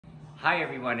Hi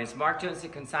everyone, it's Marc Jones, the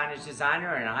Consigners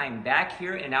Designer, and I'm back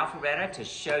here in Alpharetta to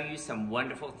show you some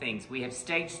wonderful things. We have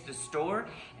staged the store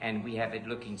and we have it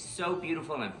looking so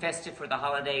beautiful and festive for the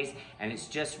holidays, and it's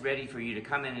just ready for you to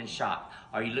come in and shop.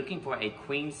 Are you looking for a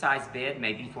queen size bed,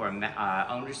 maybe for an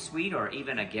owner's suite or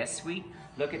even a guest suite?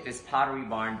 Look at this Pottery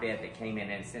Barn bed that came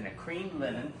in, and it's in a cream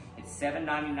linen. It's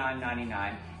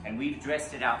 $799.99, and we've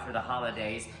dressed it out for the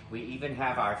holidays. We even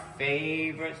have our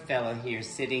favorite fella here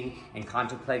sitting and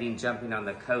contemplating jumping on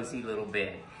the cozy little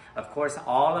bed. Of course,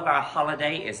 all of our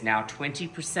holiday is now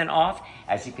 20% off.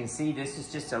 As you can see, this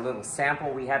is just a little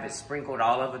sample. We have it sprinkled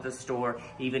all over the store,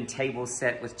 even tables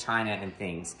set with china and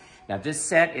things. Now, this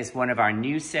set is one of our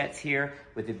new sets here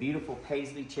with the beautiful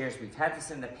paisley chairs. We've had this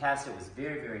in the past. It was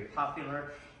very, very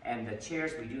popular. And the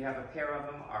chairs, we do have a pair of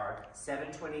them, are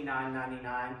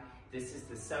 $729.99. This is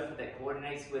the sofa that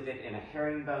coordinates with it in a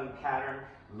herringbone pattern.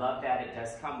 Love that. It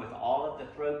does come with all of the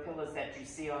throw pillows that you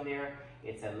see on there.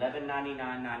 It's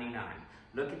 $1199.99.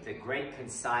 Look at the great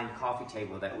consigned coffee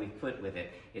table that we put with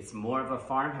it. It's more of a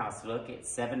farmhouse look.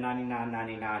 It's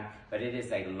 $799.99, but it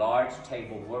is a large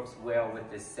table, works well with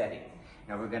this setting.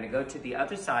 Now we're going to go to the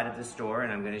other side of the store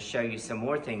and I'm going to show you some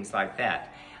more things like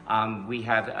that. We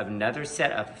have another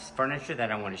set of furniture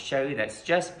that I want to show you that's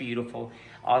just beautiful.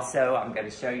 Also, I'm going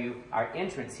to show you our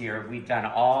entrance here. We've done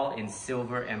all in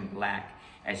silver and black.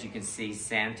 As you can see,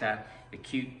 Santa, the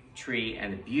cute tree,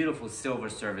 and the beautiful silver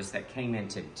service that came in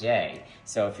today.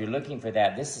 So if you're looking for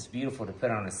that, this is beautiful to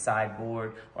put on a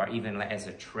sideboard or even as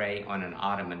a tray on an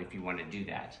ottoman if you want to do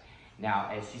that. Now,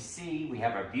 as you see, we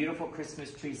have our beautiful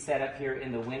Christmas tree set up here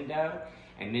in the window,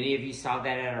 and many of you saw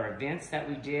that at our events that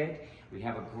we did. We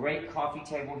have a great coffee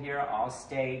table here, all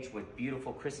staged with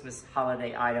beautiful Christmas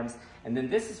holiday items. And then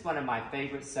this is one of my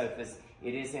favorite sofas.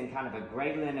 It is in kind of a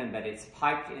gray linen, but it's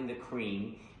piped into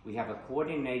cream. We have a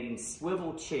coordinating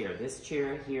swivel chair. This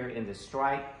chair here in the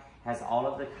stripe has all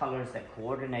of the colors that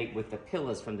coordinate with the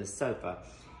pillows from the sofa,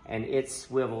 and it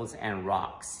swivels and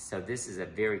rocks. So this is a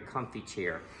very comfy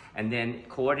chair. And then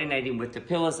coordinating with the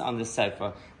pillows on the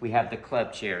sofa, we have the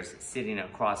club chairs sitting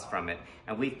across from it.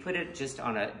 And we've put it just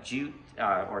on a jute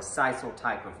or sisal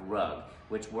type of rug,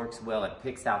 which works well. It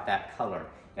picks out that color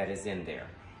that is in there.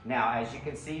 Now, as you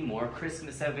can see, more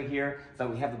Christmas over here,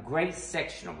 but we have great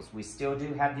sectionals. We still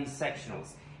do have these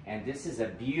sectionals. And this is a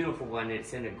beautiful one.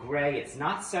 It's in a gray. It's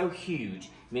not so huge.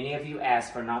 Many of you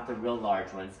asked for not the real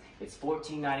large ones. It's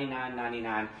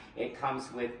 $14.99.99. It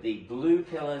comes with the blue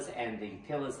pillows and the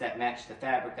pillows that match the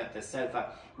fabric of the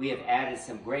sofa. We have added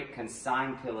some great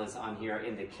consigned pillows on here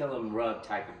in the Killam rug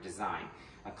type of design.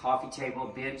 A coffee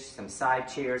table, bench, some side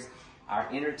chairs. Our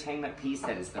entertainment piece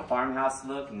that is the farmhouse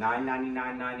look,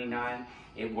 $999.99.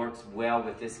 It works well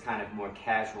with this kind of more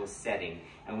casual setting,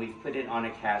 and we've put it on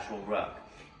a casual rug.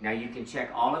 Now you can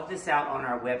check all of this out on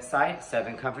our website,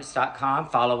 southerncomforts.com.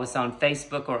 Follow us on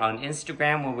Facebook or on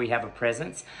Instagram where we have a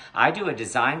presence. I do a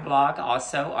design blog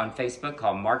also on Facebook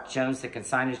called Marc Jones, the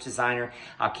Consigners Designer.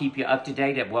 I'll keep you up to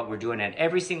date at what we're doing at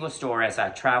every single store as I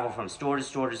travel from store to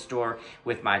store to store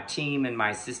with my team and my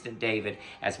assistant David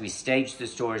as we stage the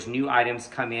stores. New items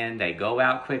come in, they go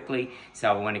out quickly,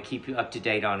 so I want to keep you up to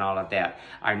date on all of that.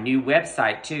 Our new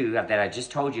website too that I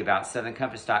just told you about,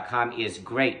 southerncomforts.com, is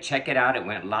great. Check it out. It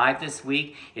went live this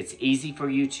week. It's easy for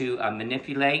you to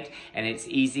manipulate, and it's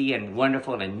easy and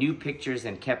wonderful and new pictures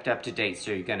and kept up to date,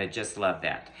 so you're going to just love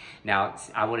that. Now,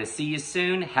 I want to see you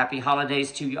soon. Happy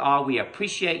holidays to you all. We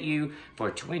appreciate you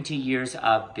for 20 years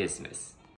of business.